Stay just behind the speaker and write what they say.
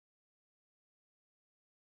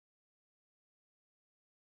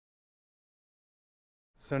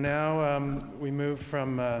So now we move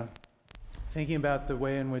from thinking about the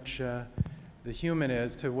way in which the human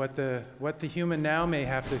is to what the human now may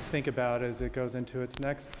have to think about as it goes into its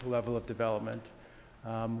next level of development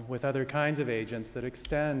with other kinds of agents that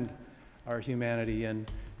extend our humanity in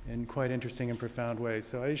quite interesting and profound ways.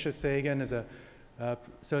 So Aisha Sagan is a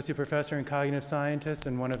associate professor and cognitive scientist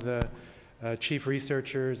and one of the chief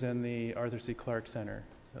researchers in the Arthur C. Clarke Center.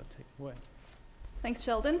 So take it away. Thanks,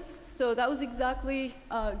 Sheldon. So that was exactly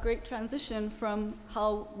a great transition from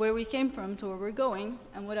where we came from to where we're going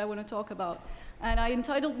and what I want to talk about. And I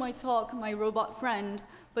entitled my talk, My Robot Friend,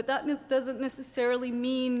 but that doesn't necessarily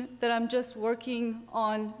mean that I'm just working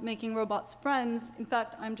on making robots friends. In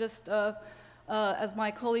fact, I'm just, as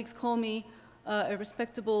my colleagues call me, a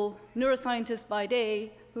respectable neuroscientist by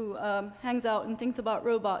day who hangs out and thinks about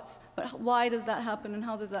robots. But why does that happen and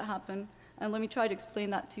how does that happen? And let me try to explain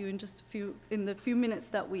that to you in the few minutes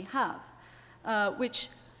that we have. Which,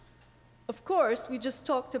 of course, we just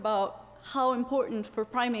talked about how important for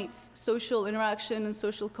primates social interaction and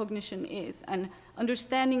social cognition is. And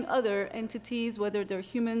understanding other entities, whether they're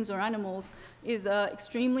humans or animals, is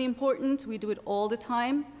extremely important. We do it all the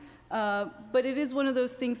time. But it is one of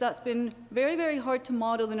those things that's been very, very hard to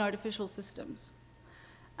model in artificial systems.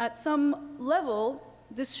 At some level,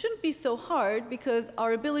 this shouldn't be so hard because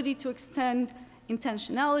our ability to extend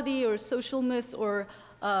intentionality or socialness or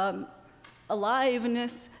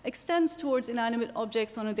aliveness extends towards inanimate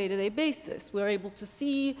objects on a day-to-day basis. We're able to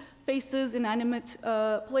see faces in animate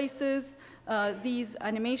places. These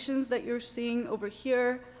animations that you're seeing over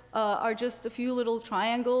here are just a few little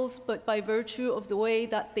triangles, but by virtue of the way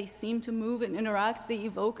that they seem to move and interact, they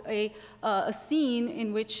evoke a scene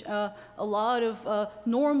in which a lot of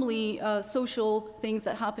normally social things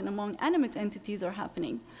that happen among animate entities are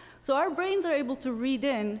happening. So our brains are able to read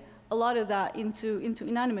in a lot of that into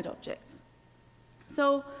inanimate objects.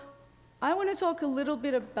 So I want to talk a little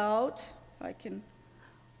bit about, if I can,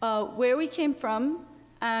 where we came from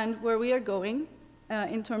and where we are going.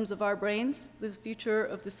 In terms of our brains, the future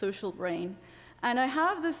of the social brain. And I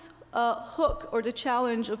have this hook or the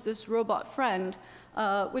challenge of this robot friend,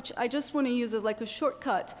 which I just want to use as like a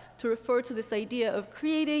shortcut to refer to this idea of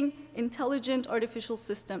creating intelligent artificial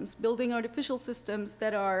systems, building artificial systems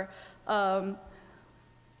that are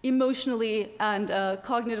emotionally and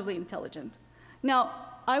cognitively intelligent. Now,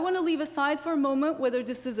 I want to leave aside for a moment whether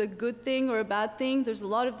this is a good thing or a bad thing. There's a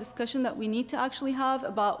lot of discussion that we need to actually have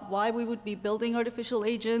about why we would be building artificial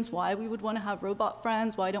agents, why we would want to have robot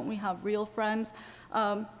friends, why don't we have real friends.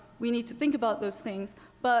 We need to think about those things.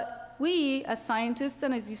 But we, as scientists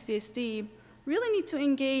and as UCSD, really need to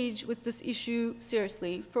engage with this issue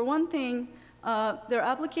seriously. For one thing, there are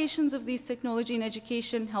applications of these technology in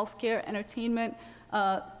education, healthcare, entertainment.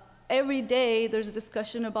 Every day, there's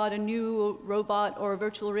discussion about a new robot or a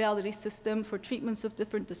virtual reality system for treatments of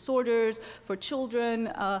different disorders, for children.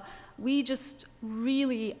 We just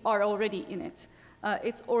really are already in it.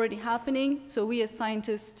 It's already happening, so we as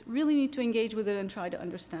scientists really need to engage with it and try to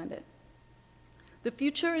understand it. The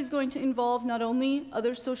future is going to involve not only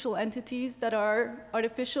other social entities that are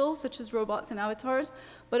artificial, such as robots and avatars,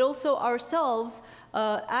 but also ourselves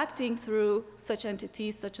acting through such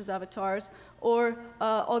entities, such as avatars, or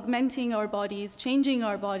augmenting our bodies, changing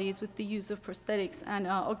our bodies with the use of prosthetics and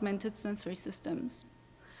augmented sensory systems.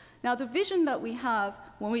 Now, the vision that we have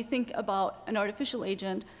when we think about an artificial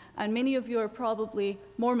agent, and many of you are probably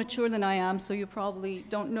more mature than I am, so you probably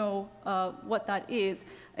don't know what that is.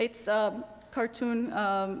 It's cartoon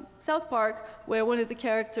South Park, where one of the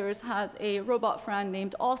characters has a robot friend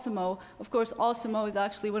named Osimo. Of course, Osimo is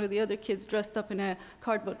actually one of the other kids dressed up in a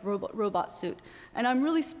cardboard robot suit. And I'm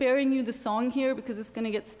really sparing you the song here because it's going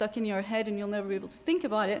to get stuck in your head and you'll never be able to think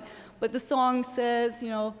about it. But the song says, you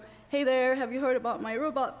know, hey there, have you heard about my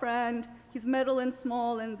robot friend? He's metal and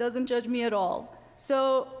small and doesn't judge me at all.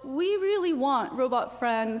 So we really want robot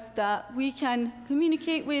friends that we can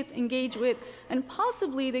communicate with, engage with, and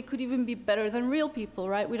possibly they could even be better than real people,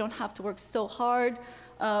 right? We don't have to work so hard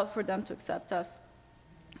for them to accept us.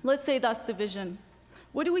 Let's say that's the vision.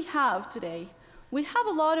 What do we have today? We have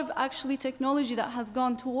a lot of actually technology that has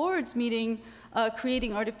gone towards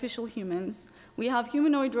creating artificial humans. We have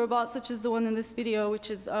humanoid robots such as the one in this video,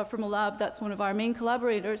 which is from a lab that's one of our main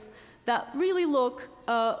collaborators, that really look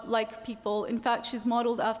like people. In fact, she's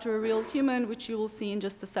modeled after a real human, which you will see in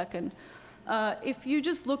just a second. If you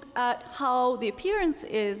just look at how the appearance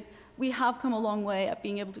is, we have come a long way at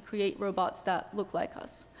being able to create robots that look like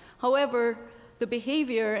us. However, the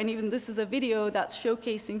behavior, and even this is a video that's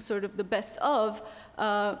showcasing sort of the best of,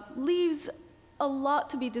 leaves a lot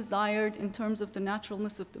to be desired in terms of the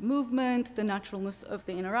naturalness of the movement, the naturalness of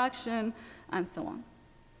the interaction, and so on.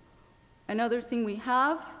 Another thing we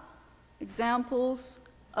have, examples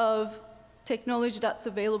of technology that's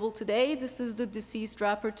available today. This is the deceased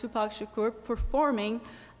rapper Tupac Shakur performing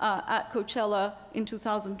at Coachella in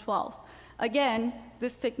 2012. Again,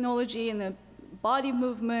 this technology and the body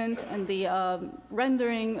movement and the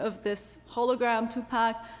rendering of this hologram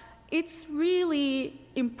Tupac, it's really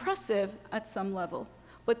impressive at some level.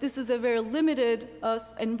 But this is a very limited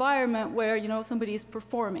environment where, you know, somebody is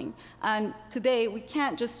performing. And today, we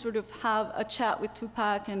can't just sort of have a chat with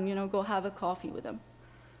Tupac and, you know, go have a coffee with him.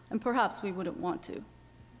 And perhaps we wouldn't want to.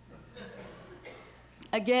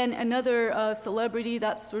 Again, another celebrity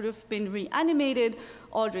that's sort of been reanimated,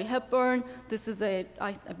 Audrey Hepburn. This is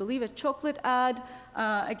I believe, a chocolate ad.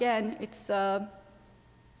 Again, it's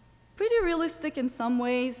pretty realistic in some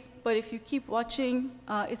ways, but if you keep watching,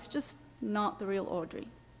 it's just not the real Audrey.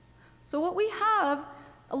 So what we have,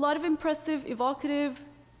 a lot of impressive, evocative,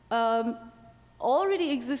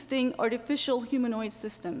 already existing artificial humanoid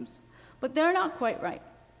systems, but they're not quite right.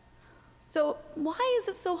 So why is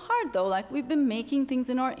it so hard, though? Like, we've been making things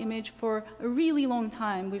in our image for a really long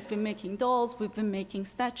time. We've been making dolls, we've been making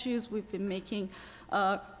statues, we've been making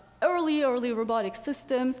early robotic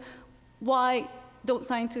systems. Why don't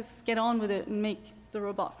scientists get on with it and make the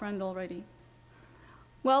robot friend already?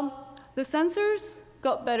 Well, the sensors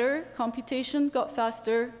got better, computation got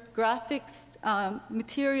faster, graphics,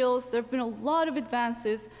 materials, there have been a lot of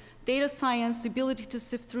advances, data science, the ability to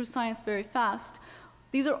sift through science very fast.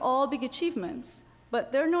 These are all big achievements,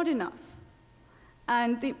 but they're not enough.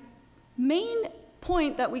 And the main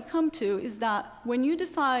point that we come to is that when you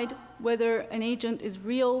decide whether an agent is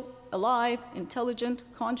real, alive, intelligent,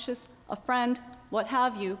 conscious, a friend, what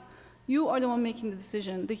have you, you are the one making the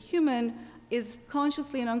decision. The human is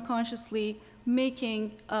consciously and unconsciously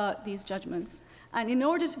making these judgments. And in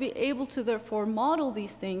order to be able to therefore model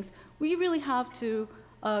these things, we really have to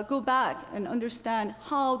go back and understand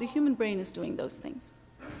how the human brain is doing those things.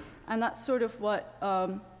 And that's sort of what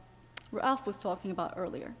Ralph was talking about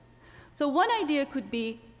earlier. So one idea could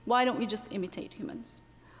be, why don't we just imitate humans?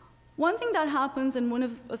 One thing that happens,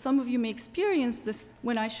 and some of you may experience this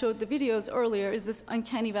when I showed the videos earlier, is this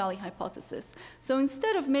uncanny valley hypothesis. So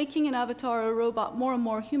instead of making an avatar or a robot more and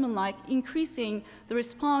more human-like, increasing the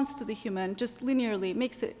response to the human just linearly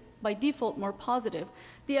makes it by default more positive.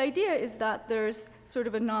 The idea is that there's sort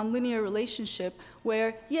of a nonlinear relationship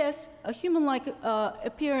where, yes, a human-like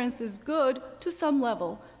appearance is good to some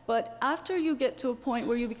level, but after you get to a point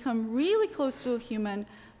where you become really close to a human,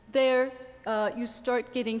 you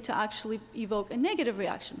start getting to actually evoke a negative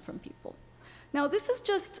reaction from people. Now, this is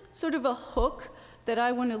just sort of a hook that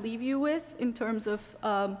I want to leave you with in terms of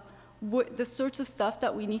the sorts of stuff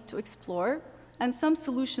that we need to explore and some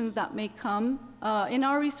solutions that may come. In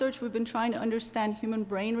our research, we've been trying to understand human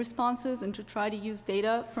brain responses and to try to use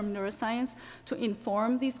data from neuroscience to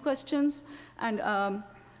inform these questions and how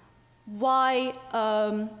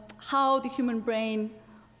the human brain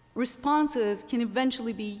responses can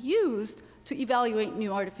eventually be used to evaluate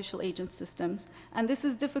new artificial agent systems. And this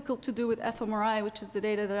is difficult to do with fMRI, which is the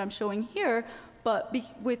data that I'm showing here, but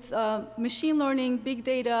with machine learning, big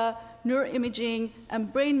data, neuroimaging,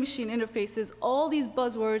 and brain-machine interfaces, all these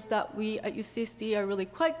buzzwords that we at UCSD are really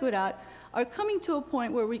quite good at, are coming to a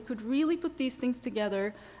point where we could really put these things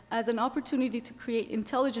together as an opportunity to create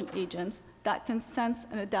intelligent agents that can sense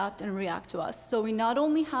and adapt and react to us. So we not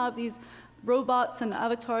only have these robots and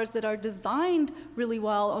avatars that are designed really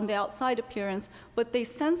well on the outside appearance, but they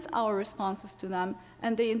sense our responses to them,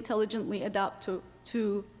 and they intelligently adapt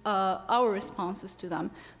to our responses to them.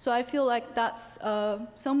 So I feel like that's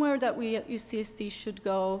somewhere that we at UCSD should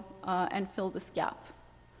go and fill this gap.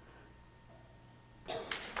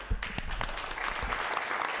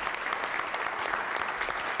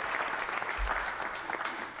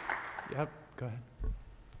 Yep, go ahead.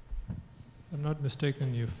 If I'm not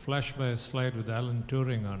mistaken, you flashed by a slide with Alan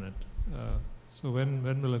Turing on it. So when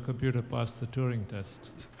will a computer pass the Turing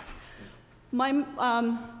test?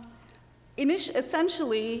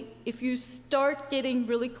 Essentially, if you start getting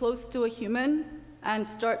really close to a human and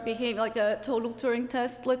start behaving like a total Turing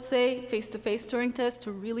test, let's say, face-to-face Turing test,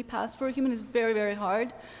 to really pass for a human is very, very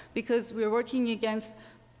hard because we're working against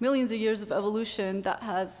millions of years of evolution that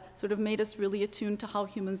has sort of made us really attuned to how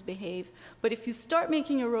humans behave. But if you start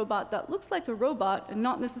making a robot that looks like a robot and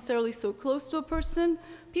not necessarily so close to a person,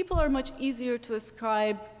 people are much easier to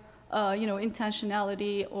ascribe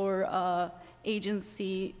intentionality or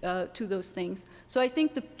agency to those things. So I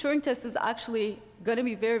think the Turing test is actually going to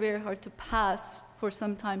be very, very hard to pass for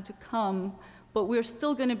some time to come, but we're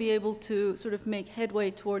still going to be able to sort of make headway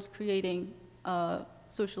towards creating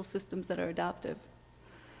social systems that are adaptive.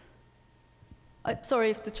 Sorry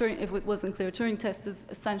if it wasn't clear. Turing test is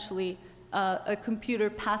essentially a computer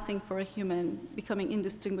passing for a human, becoming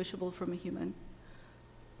indistinguishable from a human.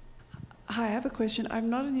 Hi, I have a question. I'm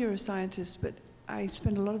not a neuroscientist, but I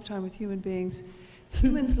spend a lot of time with human beings.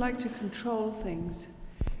 Humans like to control things.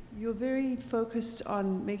 You're very focused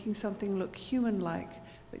on making something look human-like,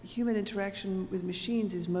 but human interaction with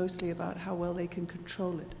machines is mostly about how well they can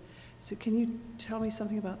control it. So can you tell me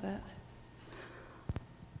something about that?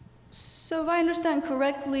 So if I understand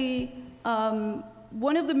correctly,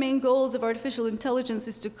 one of the main goals of artificial intelligence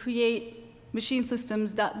is to create machine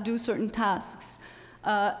systems that do certain tasks.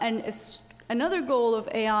 Another goal of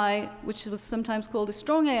AI, which was sometimes called a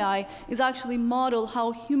strong AI, is actually model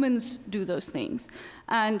how humans do those things.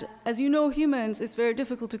 And as you know, humans, it's very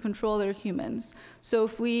difficult to control other humans. So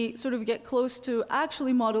if we sort of get close to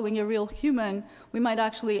actually modeling a real human, we might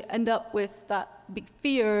actually end up with that big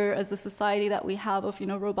fear as a society that we have of,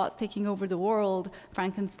 robots taking over the world,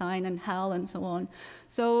 Frankenstein and hell and so on.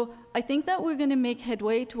 So I think that we're going to make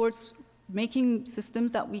headway towards making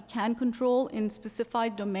systems that we can control in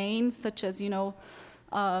specified domains, such as,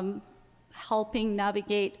 helping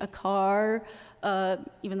navigate a car,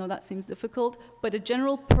 even though that seems difficult. But a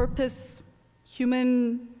general purpose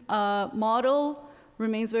human model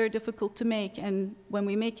remains very difficult to make, and when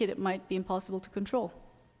we make it, it might be impossible to control.